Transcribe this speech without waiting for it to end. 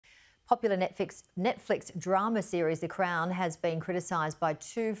Popular Netflix drama series The Crown has been criticised by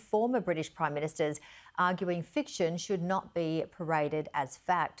two former British Prime Ministers, arguing fiction should not be paraded as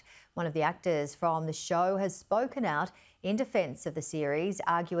fact. One of the actors from the show has spoken out in defence of the series,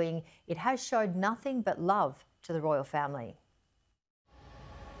 arguing it has showed nothing but love to the royal family.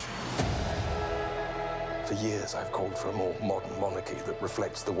 For years, I've called for a more modern monarchy that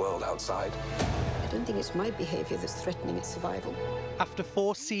reflects the world outside. I don't think it's my behaviour that's threatening its survival. After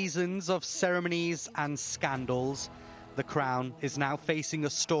 4 seasons of ceremonies and scandals, The Crown is now facing a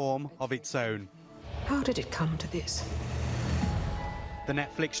storm of its own. How did it come to this? The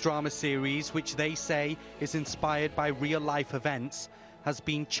Netflix drama series, which they say is inspired by real-life events, has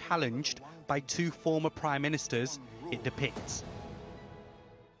been challenged by 2 former prime ministers it depicts.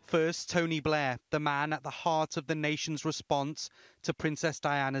 First, Tony Blair, the man at the heart of the nation's response to Princess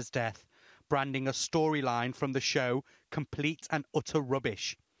Diana's death, branding a storyline from the show complete and utter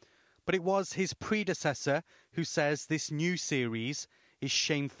rubbish. But it was his predecessor who says this new series is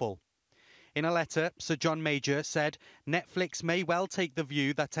shameful. In a letter, Sir John Major said Netflix may well take the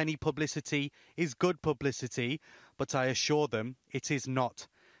view that any publicity is good publicity, but I assure them it is not.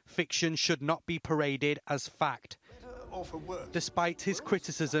 Fiction should not be paraded as fact. Despite his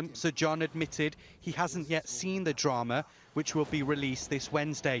criticism, Sir John admitted he hasn't yet seen the drama, which will be released this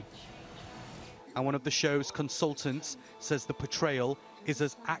Wednesday. And one of the show's consultants says the portrayal is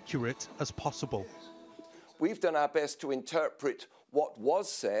as accurate as possible. We've done our best to interpret what was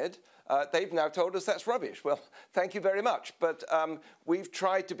said. They've now told us that's rubbish. Well, thank you very much. But we've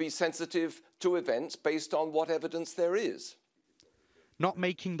tried to be sensitive to events based on what evidence there is. Not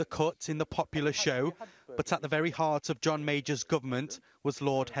making the cut in the popular show, but at the very heart of John Major's government, was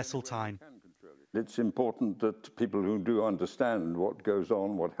Lord Heseltine. It's important that people who do understand what goes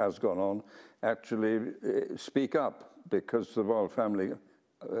on, what has gone on, actually speak up, because the royal family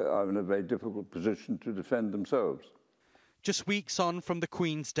are in a very difficult position to defend themselves. Just weeks on from the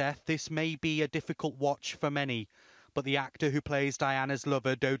Queen's death, this may be a difficult watch for many, but the actor who plays Diana's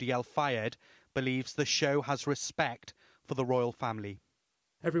lover, Dodi El-Fayed, believes the show has respect for the royal family.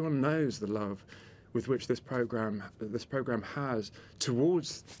 Everyone knows the love with which this programme has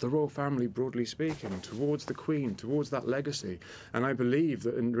towards the royal family, broadly speaking, towards the Queen, towards that legacy. And I believe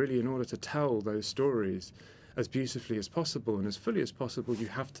that in order to tell those stories as beautifully as possible and as fully as possible, you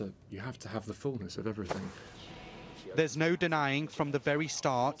have to have the fullness of everything. There's no denying from the very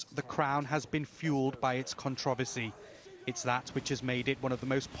start The Crown has been fuelled by its controversy. It's that which has made it one of the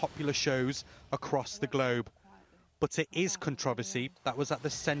most popular shows across the globe. But it is controversy that was at the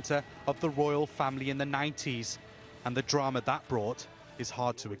centre of the royal family in the 90s, and the drama that brought is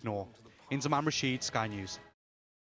hard to ignore. Inzamam Rashid, Sky News.